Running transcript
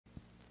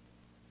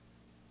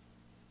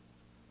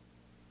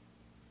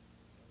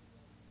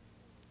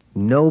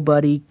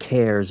Nobody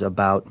Cares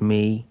About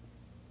Me.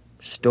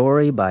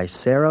 Story by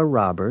Sarah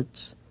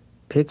Roberts.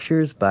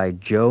 Pictures by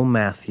Joe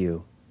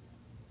Matthew.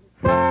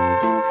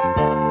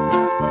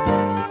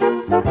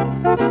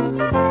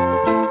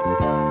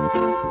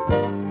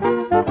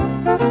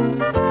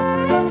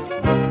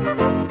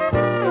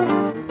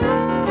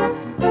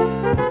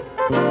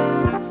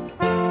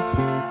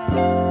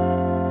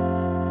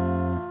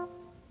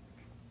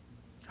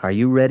 Are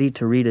you ready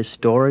to read a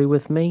story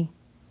with me?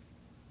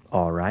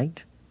 All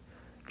right.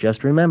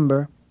 Just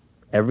remember,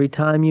 every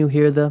time you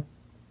hear the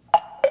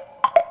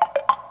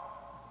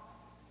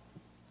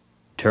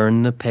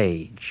turn the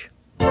page.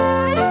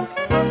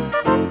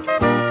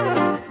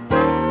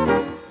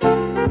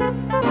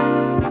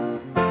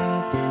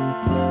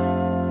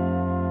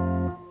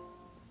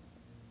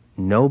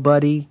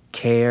 Nobody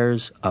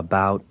cares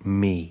about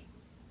me.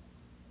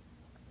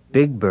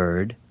 Big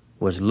Bird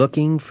was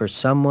looking for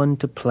someone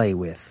to play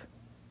with.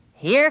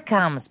 Here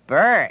comes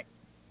Bert,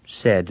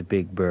 said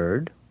Big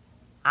Bird.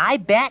 I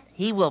bet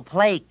he will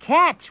play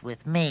catch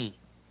with me.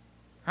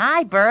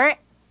 Hi, Bert,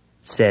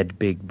 said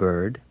Big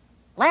Bird.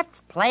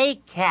 Let's play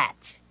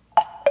catch.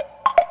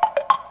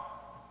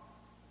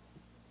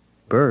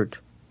 Bert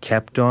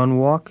kept on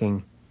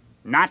walking.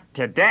 Not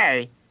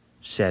today,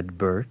 said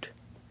Bert.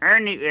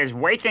 Ernie is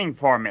waiting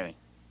for me.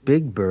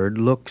 Big Bird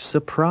looked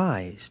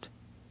surprised.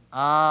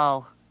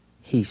 Oh,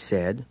 he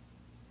said.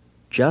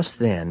 Just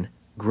then,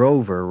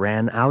 Grover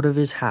ran out of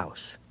his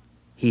house.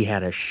 He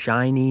had a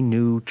shiny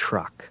new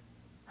truck.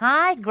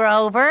 Hi,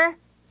 Grover,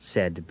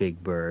 said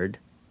Big Bird.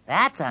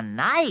 That's a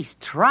nice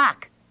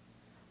truck.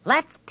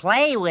 Let's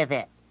play with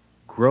it.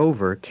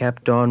 Grover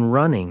kept on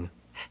running.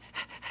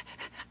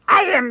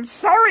 I am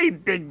sorry,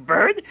 Big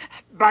Bird,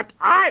 but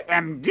I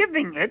am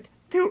giving it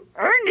to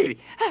Ernie,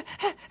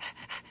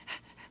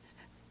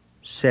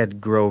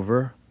 said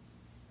Grover.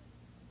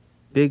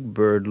 Big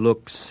Bird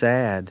looked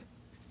sad.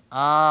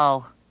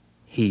 Oh,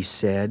 he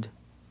said.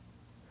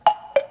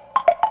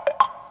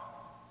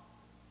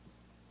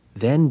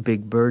 Then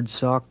Big Bird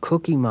saw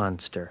Cookie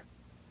Monster.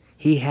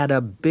 He had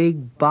a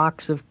big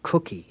box of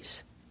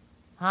cookies.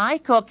 Hi,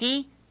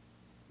 Cookie.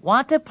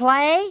 Want to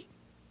play?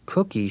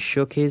 Cookie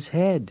shook his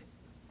head.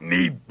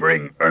 Me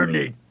bring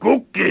Ernie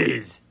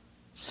cookies,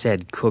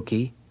 said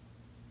Cookie.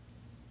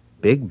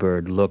 Big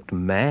Bird looked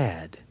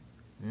mad.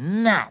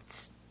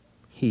 Nuts,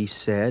 he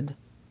said.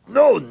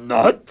 No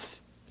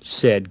nuts,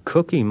 said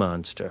Cookie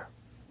Monster.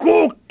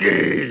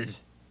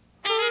 Cookies!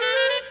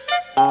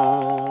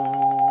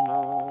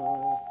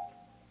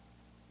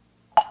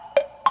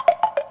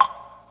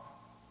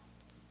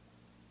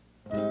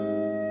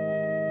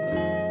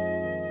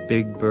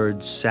 Big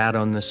Bird sat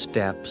on the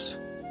steps.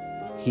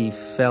 He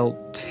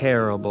felt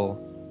terrible.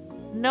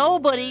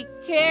 Nobody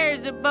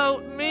cares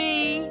about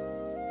me,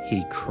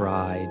 he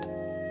cried.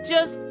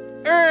 Just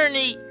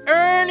Ernie,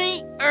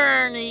 Ernie,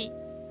 Ernie.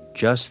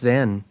 Just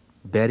then,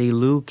 Betty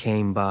Lou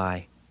came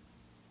by.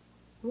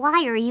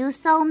 Why are you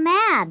so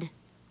mad?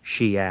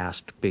 she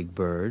asked Big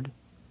Bird.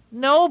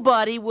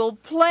 Nobody will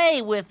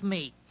play with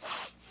me.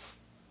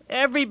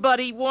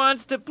 Everybody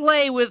wants to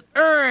play with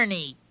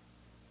Ernie,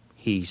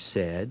 he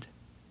said.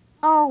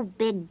 Oh,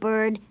 Big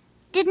Bird,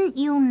 didn't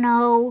you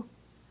know?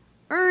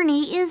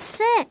 Ernie is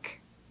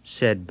sick,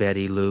 said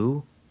Betty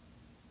Lou.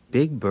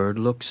 Big Bird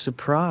looked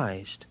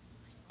surprised.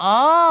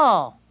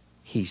 Oh,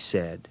 he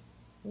said.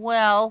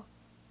 Well,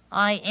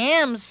 I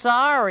am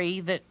sorry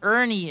that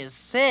Ernie is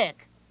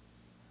sick,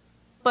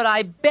 but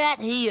I bet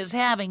he is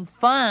having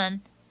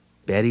fun.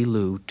 Betty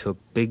Lou took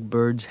Big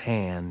Bird's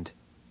hand.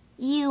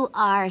 You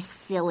are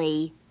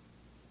silly.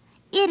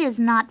 It is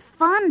not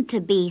fun to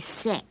be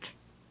sick,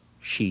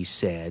 she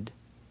said.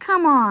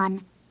 Come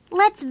on,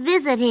 let's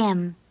visit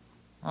him.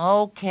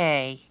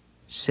 Okay,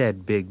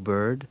 said Big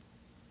Bird.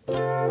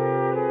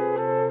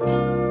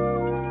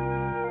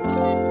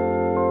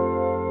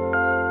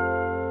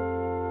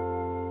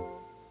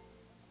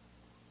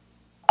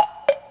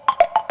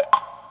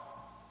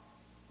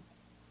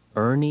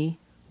 Ernie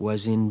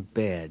was in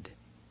bed.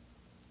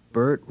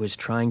 Bert was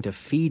trying to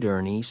feed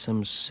Ernie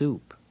some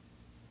soup.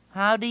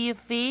 How do you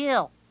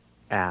feel?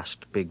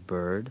 asked Big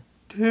Bird.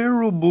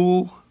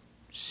 Terrible,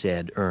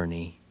 said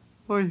Ernie.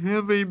 I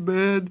have a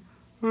bad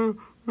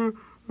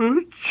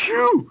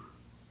achoo.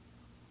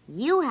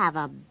 You have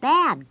a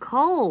bad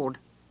cold,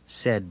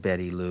 said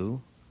Betty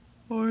Lou.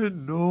 I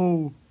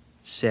know,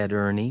 said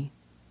Ernie.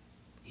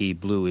 He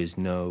blew his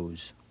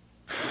nose.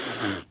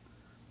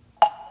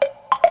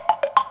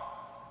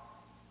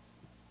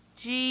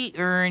 Gee,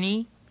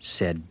 Ernie,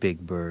 said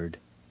Big Bird.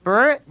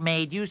 Bert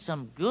made you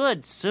some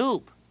good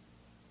soup.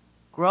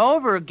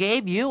 Grover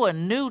gave you a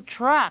new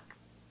truck.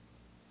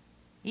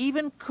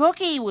 Even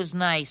Cookie was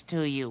nice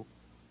to you.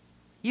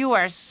 You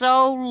are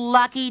so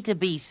lucky to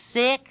be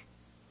sick.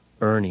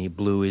 Ernie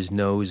blew his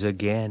nose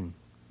again.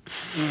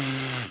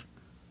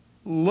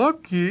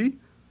 Lucky,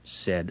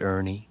 said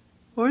Ernie.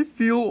 I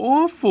feel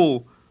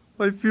awful.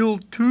 I feel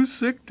too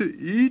sick to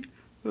eat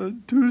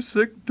and too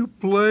sick to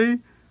play.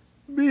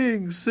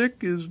 Being sick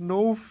is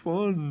no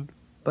fun.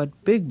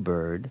 But Big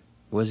Bird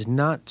was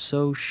not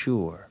so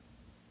sure.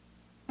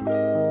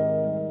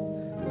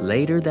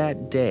 Later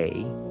that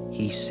day,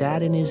 he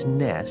sat in his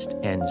nest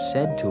and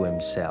said to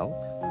himself,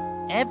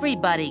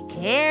 Everybody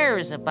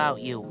cares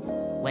about you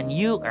when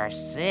you are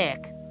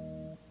sick.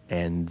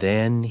 and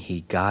then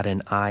he got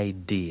an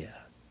idea.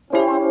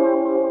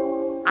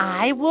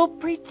 I will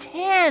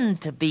pretend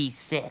to be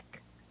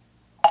sick.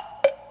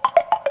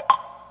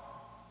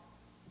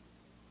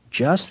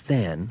 Just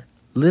then,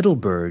 Little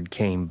Bird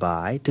came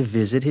by to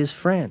visit his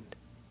friend,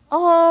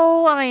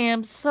 Oh, I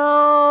am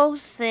so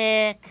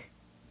sick.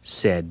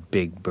 said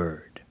Big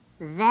Bird.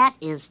 That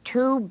is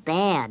too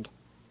bad.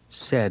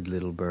 Said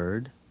Little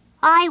Bird.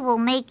 I will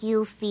make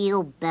you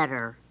feel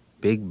better.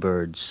 Big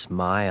Bird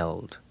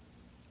smiled,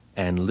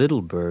 and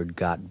Little Bird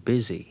got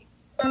busy.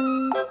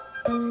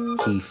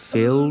 He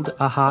filled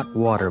a hot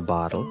water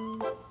bottle.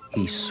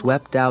 He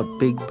swept out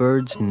Big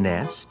Bird's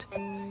nest.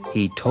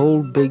 He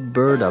told Big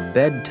Bird a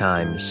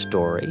bedtime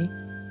story.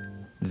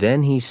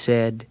 Then he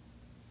said,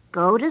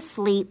 Go to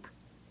sleep.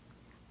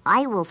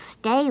 I will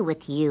stay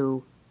with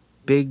you.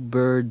 Big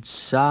Bird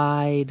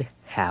sighed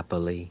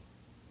happily.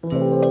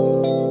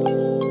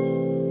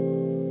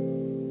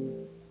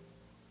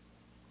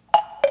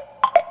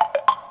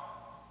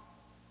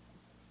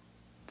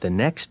 The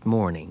next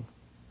morning,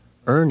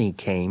 Ernie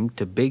came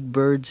to Big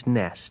Bird's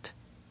nest.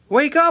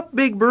 Wake up,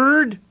 Big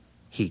Bird!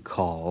 He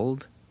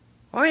called.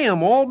 I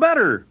am all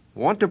better.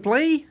 Want to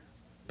play?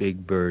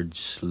 Big Bird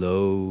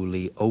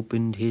slowly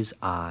opened his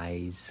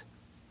eyes.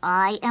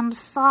 I am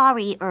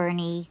sorry,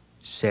 Ernie.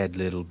 Said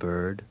Little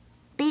Bird.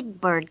 Big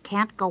Bird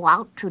can't go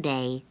out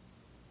today.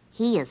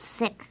 He is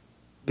sick.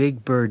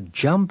 Big Bird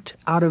jumped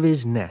out of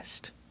his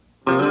nest.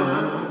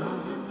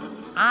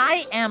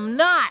 I am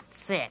not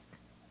sick.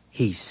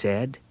 He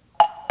said.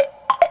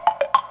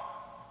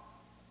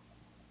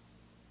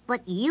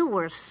 But you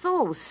were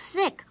so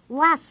sick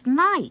last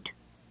night.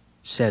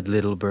 Said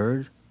Little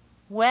Bird.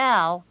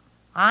 Well,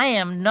 I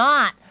am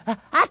not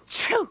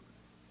achoo,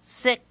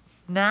 sick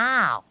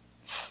now.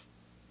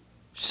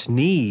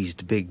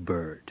 Sneezed Big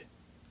Bird.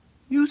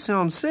 You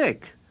sound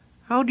sick.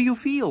 How do you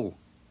feel?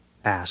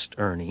 Asked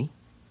Ernie.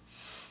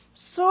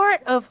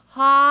 Sort of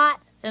hot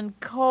and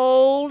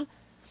cold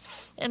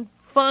and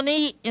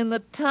funny in the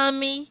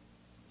tummy.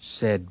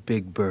 Said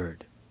Big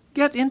Bird.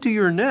 Get into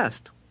your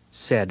nest.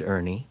 Said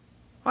Ernie.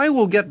 I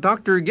will get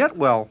Dr.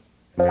 Getwell.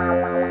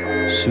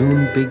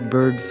 Soon Big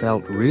Bird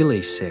felt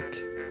really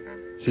sick.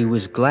 He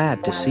was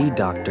glad to see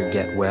Dr.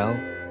 Getwell.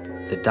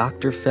 The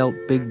doctor felt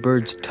Big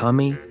Bird's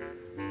tummy.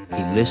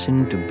 He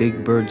listened to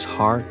Big Bird's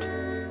heart.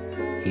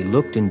 He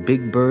looked in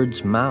Big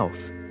Bird's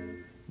mouth.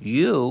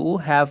 You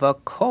have a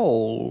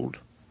cold,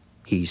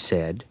 he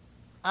said.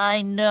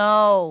 I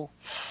know.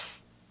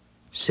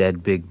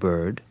 Said Big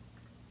Bird.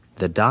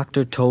 The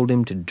doctor told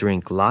him to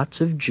drink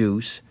lots of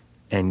juice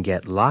and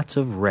get lots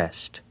of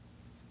rest.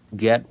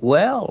 Get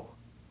well,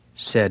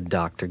 said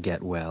Dr.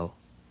 Getwell.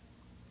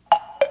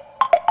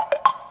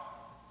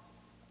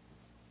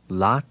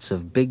 Lots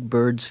of Big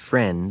Bird's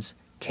friends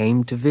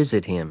came to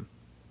visit him.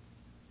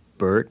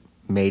 Bert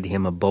made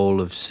him a bowl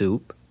of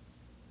soup.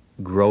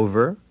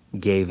 Grover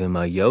gave him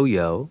a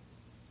yo-yo.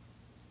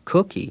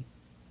 Cookie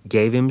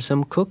gave him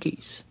some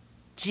cookies.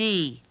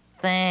 Gee,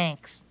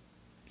 thanks.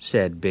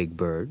 Said Big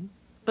Bird.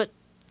 But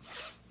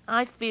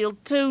I feel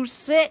too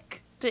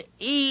sick to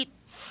eat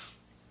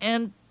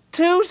and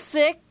too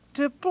sick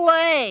to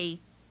play.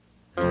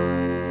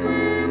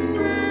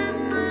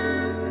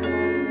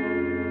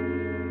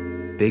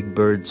 Big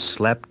Bird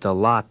slept a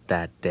lot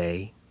that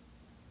day.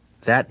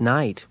 That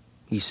night,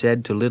 he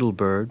said to Little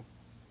Bird,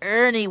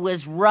 Ernie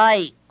was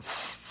right.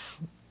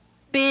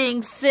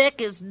 Being sick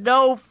is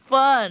no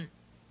fun.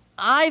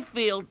 I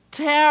feel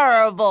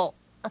terrible.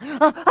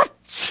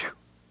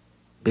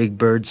 Big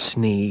Bird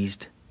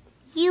sneezed,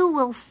 You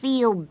will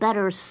feel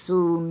better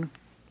soon.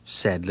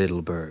 said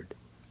Little Bird.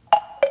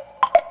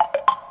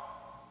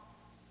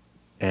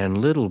 And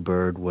Little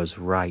Bird was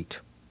right.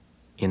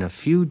 In a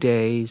few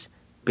days,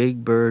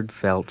 Big Bird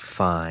felt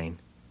fine.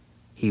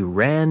 He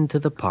ran to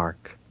the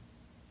park.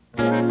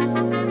 I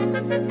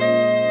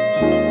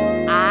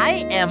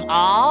am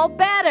all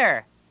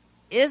better.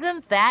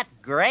 Isn't that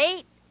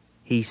great?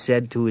 He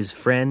said to his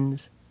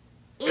friends.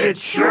 It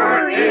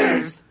sure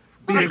is,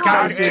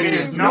 because it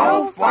is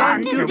no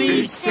fun to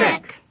be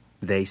sick.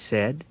 They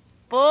said.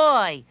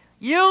 Boy,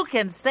 you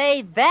can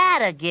say that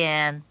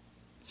again.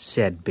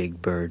 Said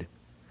Big Bird.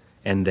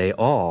 And they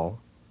all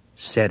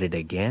said it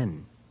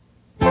again.